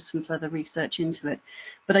will do some further research into it.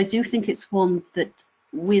 But I do think it's one that,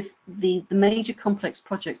 with the major complex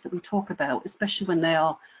projects that we talk about, especially when they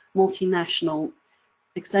are multinational,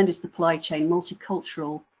 extended supply chain,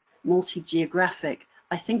 multicultural, multi-geographic,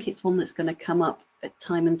 I think it's one that's going to come up at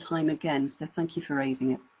time and time again. So thank you for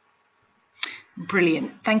raising it.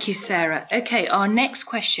 Brilliant. Thank you, Sarah. Okay, our next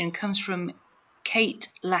question comes from Kate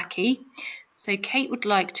Lackey. So Kate would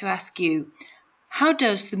like to ask you, how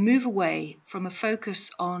does the move away from a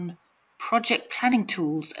focus on project planning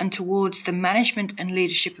tools and towards the management and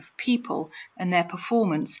leadership of people and their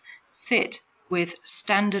performance sit with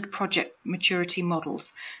standard project maturity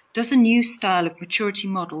models? Does a new style of maturity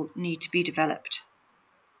model need to be developed?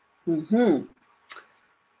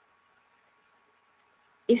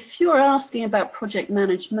 If you're asking about project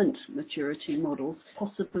management maturity models,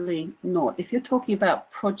 possibly not. If you're talking about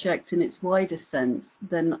project in its wider sense,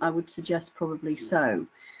 then I would suggest probably so.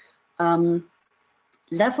 If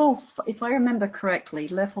I remember correctly,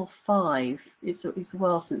 level 5, it's a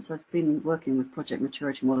while since I've been working with project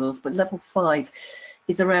maturity models, but level 5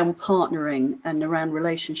 is around partnering and around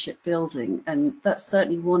relationship building, and that's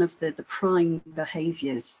certainly one of the prime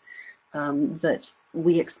behaviours that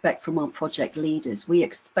we expect from our project leaders. We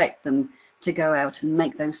expect them to go out and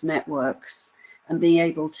make those networks and be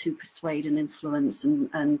able to persuade and influence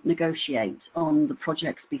and negotiate on the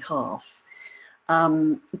project's behalf.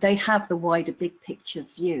 They have the wider big picture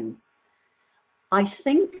view. I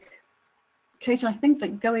think, Kate, I think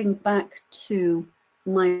that going back to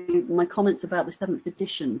my comments about the 7th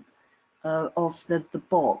edition of the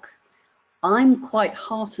BOK, I'm quite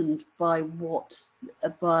heartened by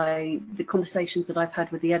the conversations that I've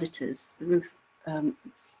had with the editors, Ruth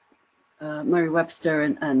Murray Webster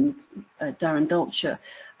and Darren Dolcher,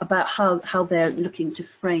 about how they're looking to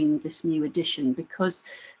frame this new edition, because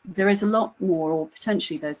there is a lot more, or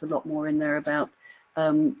potentially there's a lot more in there about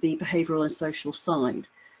the behavioural and social side.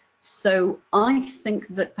 So I think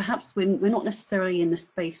that perhaps we're not necessarily in the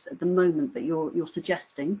space at the moment that you're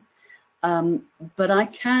suggesting, but I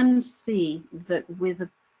can see that with a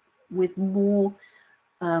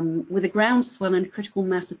groundswell and a critical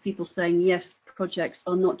mass of people saying yes, projects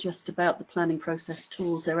are not just about the planning process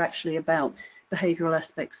tools, they're actually about behavioural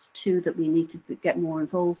aspects too that we need to get more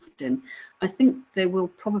involved in. I think there will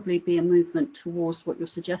probably be a movement towards what you're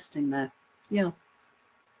suggesting there. Yeah.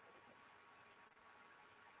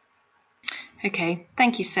 Okay,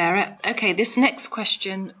 thank you, Sarah. Okay, this next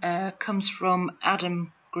question comes from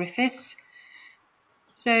Adam Griffiths.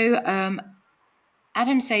 So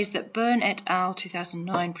Adam says that Byrne et al.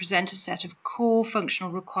 2009 present a set of core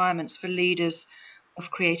functional requirements for leaders of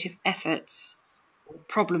creative efforts,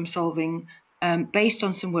 problem solving, based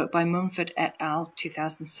on some work by Mumford et al.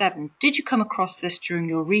 2007. Did you come across this during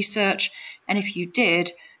your research? And if you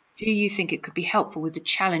did, do you think it could be helpful with the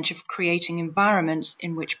challenge of creating environments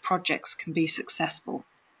in which projects can be successful?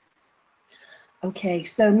 Okay,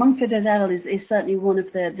 so Mumford et al. is certainly one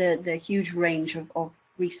of the huge range of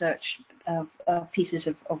research, pieces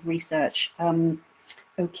of research.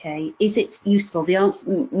 Okay, is it useful? The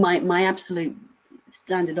answer, my absolute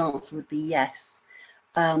standard answer would be yes.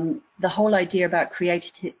 The whole idea about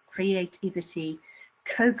creativity,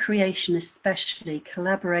 co-creation, especially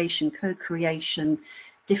collaboration, co-creation,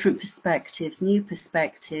 different perspectives, new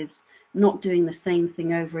perspectives, not doing the same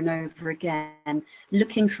thing over and over again,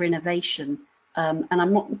 looking for innovation. And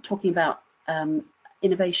I'm not talking about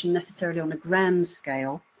innovation necessarily on a grand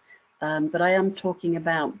scale, but I am talking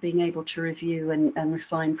about being able to review and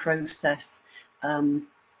refine process,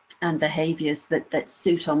 and behaviours that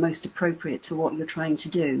suit are most appropriate to what you're trying to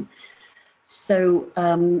do. So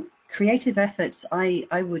creative efforts, I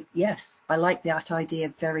would, yes, I like that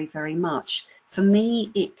idea very, very much. For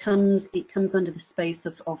me, it comes under the space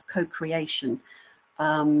of co-creation.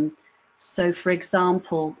 So, for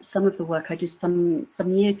example, some of the work I did some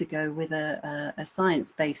years ago with a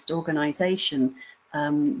science-based organisation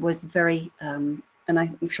was very, and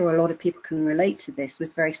I'm sure a lot of people can relate to this,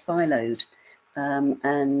 was very siloed.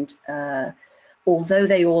 And although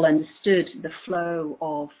they all understood the flow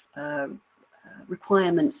of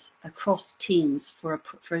requirements across teams for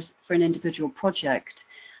an individual project,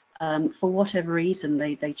 for whatever reason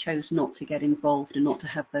they chose not to get involved and not to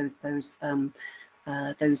have those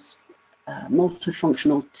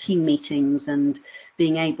multifunctional team meetings and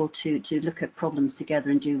being able to look at problems together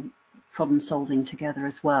and do problem solving together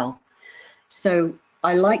as well. So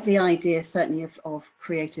I like the idea certainly of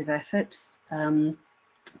creative efforts,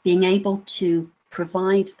 being able to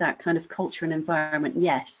provide that kind of culture and environment,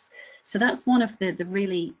 yes. So that's one of the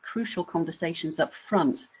really crucial conversations up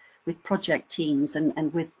front with project teams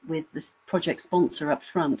and with this project sponsor up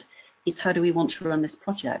front, is how do we want to run this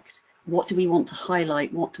project? What do we want to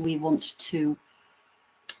highlight? What do we want to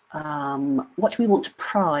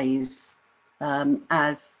prize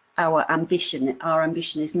as our ambition? Our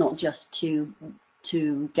ambition is not just to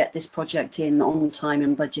get this project in on time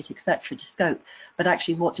and budget, etc., to scope, but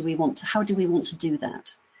actually what do we want to, how do we want to do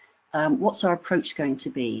that? What's our approach going to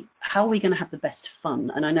be? How are we going to have the best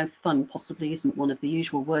fun? And I know fun possibly isn't one of the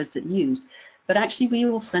usual words that are used, but actually we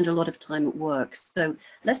all spend a lot of time at work. So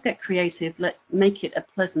let's get creative, let's make it a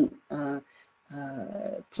pleasant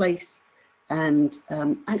place, and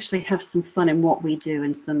actually have some fun in what we do,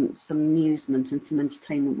 and some amusement and some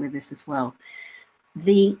entertainment with this as well.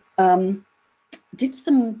 The did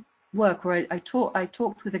some work where I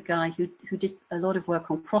talked with a guy who did a lot of work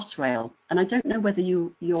on Crossrail, and I don't know whether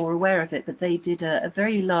you're aware of it, but they did a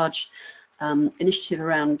very large initiative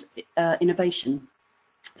around innovation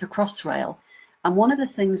for Crossrail. And one of the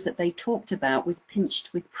things that they talked about was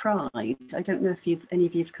pinched with pride. I don't know if any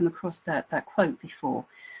of you have come across that quote before,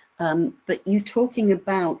 but you talking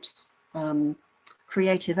about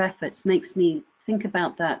creative efforts makes me think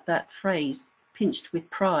about that phrase, pinched with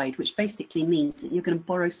pride, which basically means that you're going to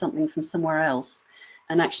borrow something from somewhere else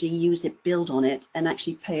and actually use it, build on it, and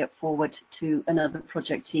actually pay it forward to another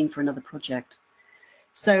project team for another project.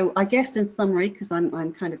 So I guess in summary, because I'm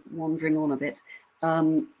kind of wandering on a bit,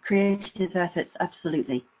 creative efforts,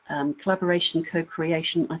 absolutely. Collaboration,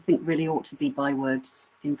 co-creation, I think really ought to be bywords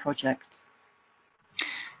in projects.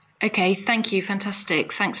 Okay, thank you,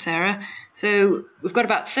 fantastic. Thanks, Sarah. So we've got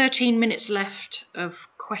about 13 minutes left of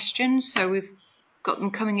questions, so we've got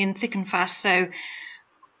them coming in thick and fast. So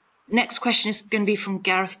next question is going to be from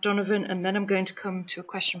Gareth Donovan, and then I'm going to come to a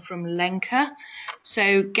question from Lenka.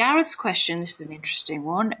 So Gareth's question, this is an interesting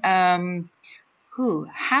one.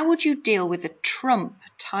 How would you deal with a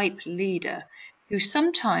Trump-type leader who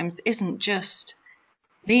sometimes isn't just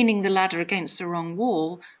leaning the ladder against the wrong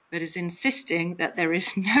wall, but is insisting that there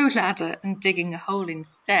is no ladder and digging a hole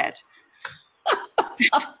instead?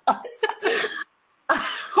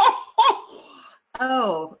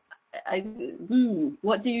 Oh,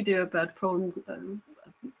 what do you do about the problem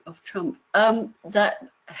of Trump?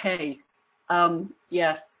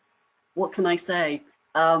 Yes, what can I say?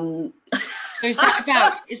 So is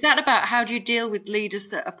that about how do you deal with leaders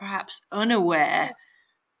that are perhaps unaware?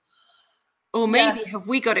 Or maybe yes. Have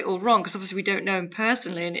we got it all wrong? Because obviously we don't know him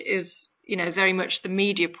personally, and it is, very much the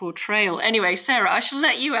media portrayal. Anyway, Sarah, I shall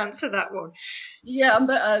let you answer that one. Yeah,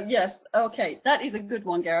 but yes, okay, that is a good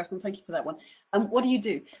one, Gareth, and thank you for that one. What do you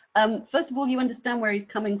do? First of all, you understand where he's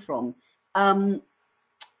coming from.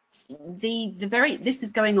 This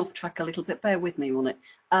is going off track a little bit. Bear with me on it.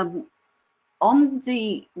 On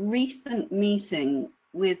the recent meeting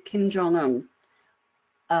with Kim Jong-un,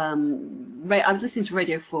 I was listening to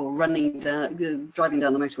Radio 4 driving down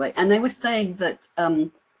the motorway, and they were saying that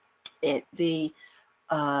the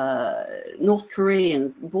North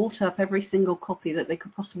Koreans bought up every single copy that they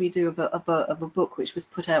could possibly do of a book which was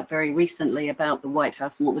put out very recently about the White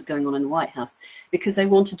House and what was going on in the White House, because they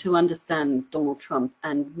wanted to understand Donald Trump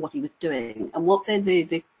and what he was doing. And what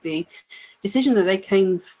the decision that they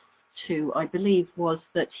came to, I believe, was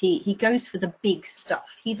that he goes for the big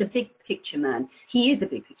stuff. He's a big picture man. He is a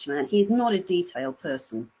big picture man. He's not a detail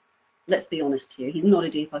person. Let's be honest here. He's not a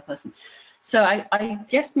detail person. So I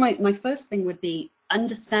guess my first thing would be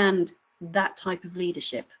understand that type of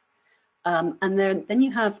leadership. And then you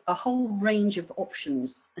have a whole range of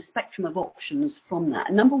options, a spectrum of options from that.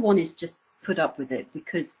 And number one is just put up with it,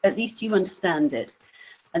 because at least you understand it.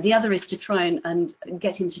 and the other is to try and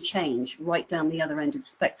get him to change right down the other end of the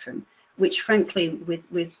spectrum, which frankly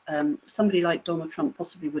with somebody like Donald Trump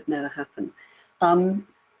possibly would never happen.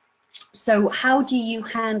 So how do you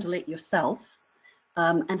handle it yourself,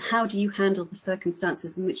 and how do you handle the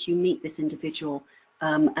circumstances in which you meet this individual,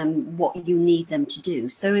 and what you need them to do?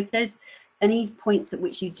 So if there's any points at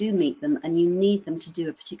which you do meet them and you need them to do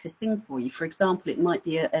a particular thing for you, for example, it might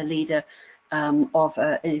be a leader of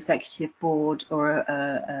an executive board or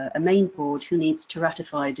a main board who needs to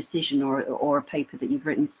ratify a decision or a paper that you've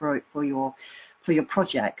written for your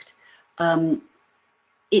project.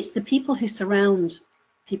 It's the people who surround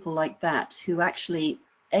people like that who actually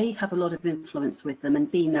A, have a lot of influence with them, and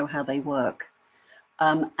B, know how they work,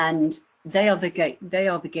 and they are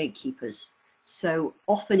the gatekeepers. So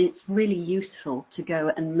often it's really useful to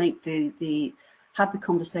go and make have the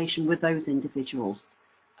conversation with those individuals,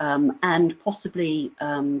 and possibly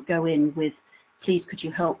go in with, please, could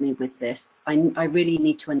you help me with this? I really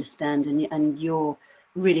need to understand, and you're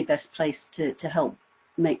really best placed to help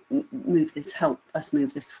help us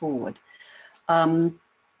move this forward.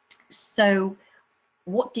 So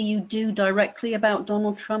what do you do directly about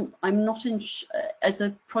Donald Trump? I'm not as a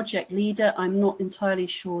project leader, I'm not entirely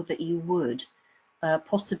sure that you would.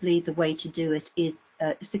 Possibly the way to do it is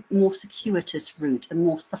a more circuitous route, a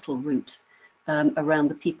more subtle route around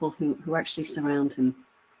the people who actually surround him.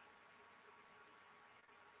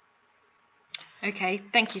 Okay,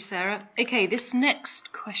 thank you, Sarah. Okay, this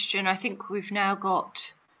next question, I think we've now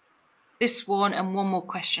got this one and one more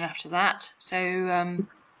question after that. So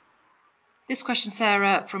this question,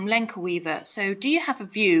 Sarah, from Lenka Weaver. So do you have a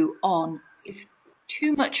view on if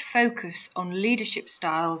too much focus on leadership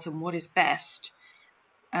styles and what is best,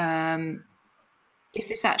 is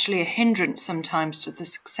this actually a hindrance sometimes to the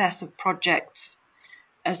success of projects,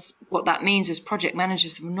 as what that means is project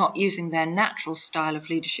managers are not using their natural style of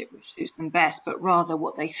leadership which suits them best, but rather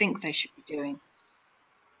what they think they should be doing?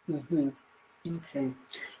 Mm-hmm. Okay,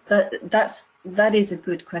 that is a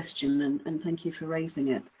good question, and thank you for raising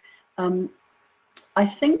it. I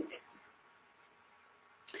think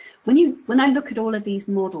when I look at all of these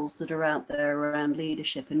models that are out there around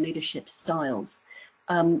leadership and leadership styles,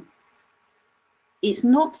 it's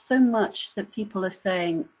not so much that people are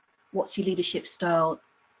saying, what's your leadership style?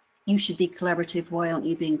 You should be collaborative. Why aren't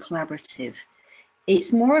you being collaborative?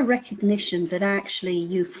 It's more a recognition that actually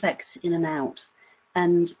you flex in and out.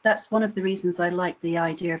 And that's one of the reasons I like the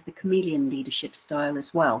idea of the chameleon leadership style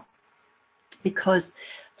as well. Because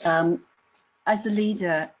as a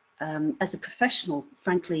leader, as a professional,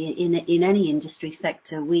 frankly, in any industry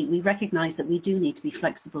sector, we recognize that we do need to be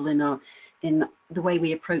flexible in the way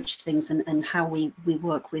we approach things and how we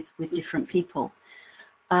work with different people.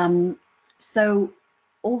 So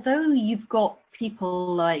although you've got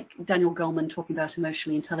people like Daniel Goleman talking about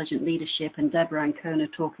emotionally intelligent leadership and Deborah Ancona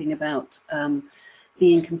talking about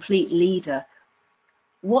the incomplete leader,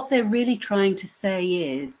 what they're really trying to say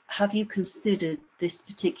is, have you considered this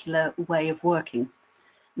particular way of working?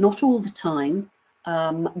 Not all the time,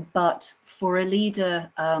 but for a leader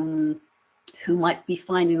who might be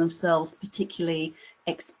finding themselves particularly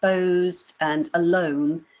exposed and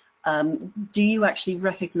alone, do you actually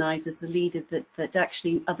recognize as the leader that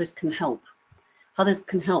actually others can help? Others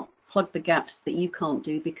can help plug the gaps that you can't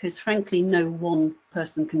do, because frankly, no one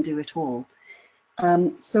person can do it all.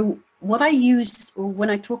 So what I use when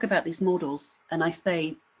I talk about these models and I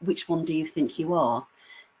say, which one do you think you are?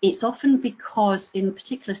 It's often because in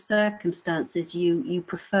particular circumstances, you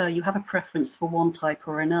have a preference for one type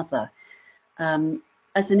or another.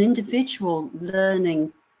 As an individual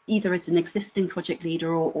learning, either as an existing project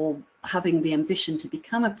leader or having the ambition to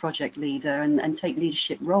become a project leader and take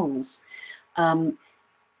leadership roles,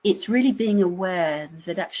 it's really being aware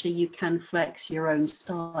that actually you can flex your own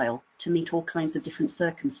style to meet all kinds of different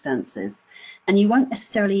circumstances. And you won't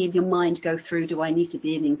necessarily in your mind go through, do I need to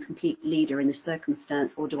be an incomplete leader in this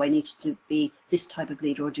circumstance, or do I need to be this type of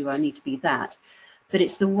leader, or do I need to be that? But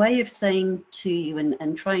it's the way of saying to you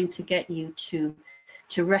and trying to get you to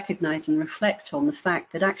recognize and reflect on the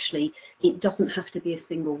fact that actually it doesn't have to be a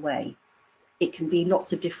single way. It can be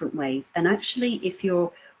lots of different ways. And actually, if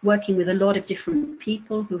you're working with a lot of different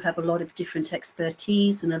people who have a lot of different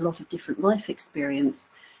expertise and a lot of different life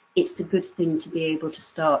experience, it's a good thing to be able to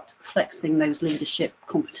start flexing those leadership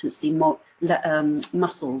competency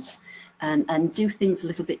muscles and do things a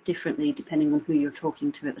little bit differently depending on who you're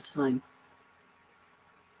talking to at the time.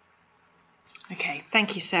 Okay,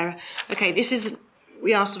 thank you, Sarah. Okay,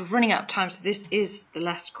 we are sort of running out of time, so this is the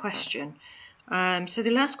last question. So the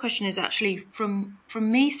last question is actually from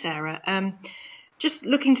me, Sarah. Just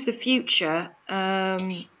looking to the future,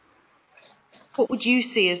 what what would you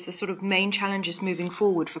see as the sort of main challenges moving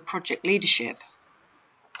forward for project leadership?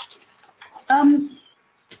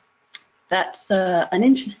 That's an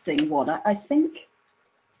interesting one. I think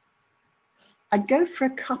I'd go for a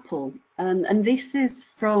couple, and this is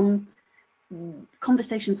from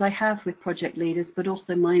conversations I have with project leaders, but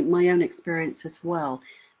also my own experience as well.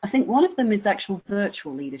 I think one of them is actual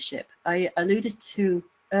virtual leadership. I alluded to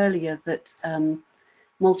earlier that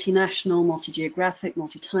multinational, multi-geographic,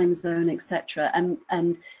 multi-time zone, etc.,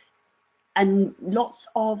 and lots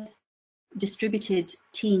of distributed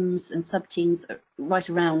teams and sub-teams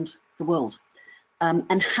right around the world,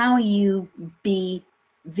 and how you be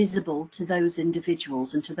visible to those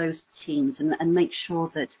individuals and to those teams, and make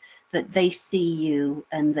sure that they see you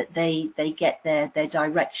and that they get their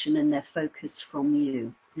direction and their focus from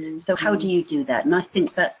you. So how do you do that? And I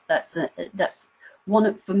think that's one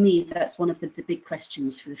of, for me, that's one of the big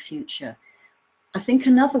questions for the future. I think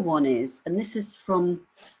another one is, and this is one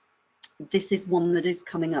that is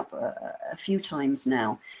coming up a few times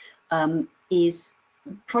now, is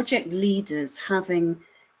project leaders having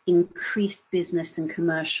increased business and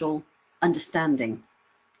commercial understanding.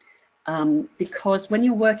 Because when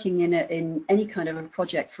you're working in any kind of a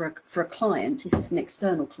project for a client, if it's an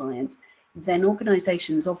external client, then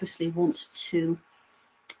organizations obviously want to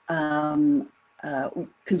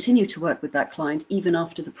continue to work with that client even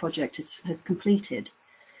after the project has completed.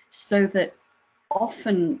 So that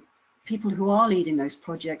often people who are leading those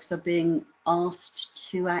projects are being asked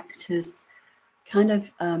to act as kind of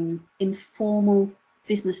informal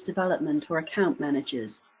business development or account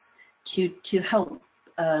managers to help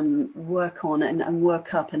work on and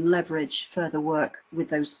work up and leverage further work with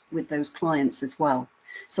those clients as well.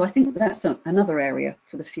 So I think that's another area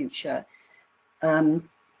for the future.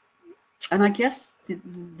 And I guess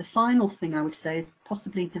the final thing I would say is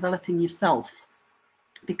possibly developing yourself,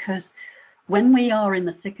 because when we are in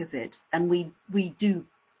the thick of it, and we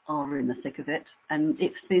are in the thick of it, and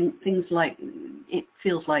it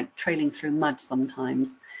feels like trailing through mud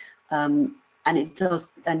sometimes, and it does,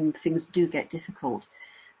 and things do get difficult.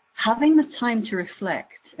 Having the time to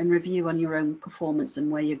reflect and review on your own performance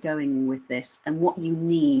and where you're going with this and what you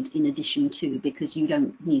need in addition to, because you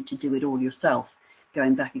don't need to do it all yourself,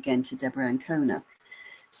 going back again to Deborah Ancona.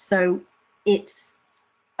 So it's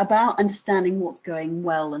about understanding what's going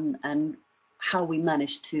well and how we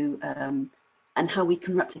manage to, and how we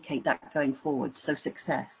can replicate that going forward, so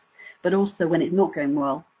success. But also when it's not going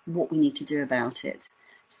well, what we need to do about it.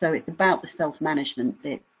 So it's about the self-management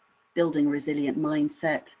bit, building a resilient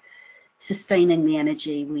mindset, sustaining the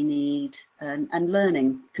energy we need, and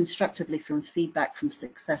learning constructively from feedback, from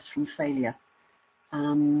success, from failure.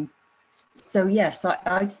 So yes,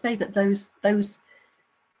 I'd say that those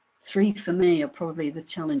three for me are probably the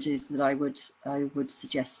challenges that I would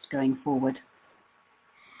suggest going forward.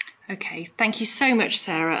 Okay, thank you so much,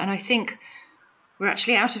 Sarah. And I think we're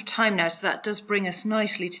actually out of time now, so that does bring us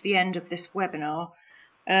nicely to the end of this webinar.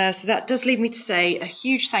 So that does leave me to say a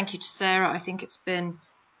huge thank you to Sarah. I think it's been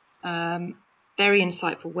very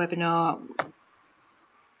insightful webinar.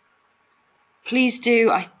 Please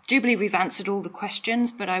do, I do believe we've answered all the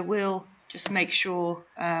questions, but I will just make sure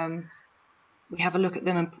we have a look at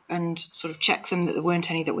them and sort of check them that there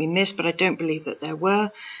weren't any that we missed, but I don't believe that there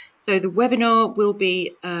were. So the webinar will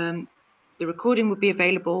be, the recording will be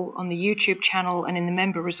available on the YouTube channel and in the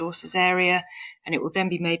member resources area, and it will then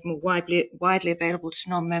be made more widely available to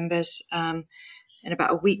non-members in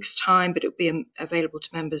about a week's time, but it will be available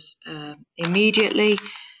to members immediately.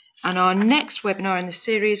 And our next webinar in the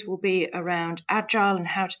series will be around Agile and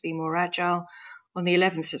how to be more agile on the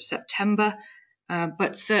 11th of September.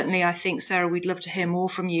 But certainly I think, Sarah, we'd love to hear more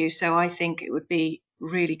from you. So I think it would be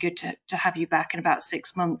really good to have you back in about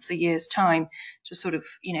 6 months, a year's time, to sort of,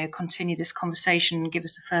 continue this conversation and give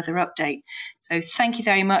us a further update. So thank you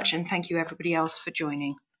very much, and thank you everybody else for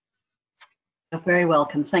joining. You're very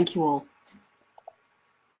welcome. Thank you all.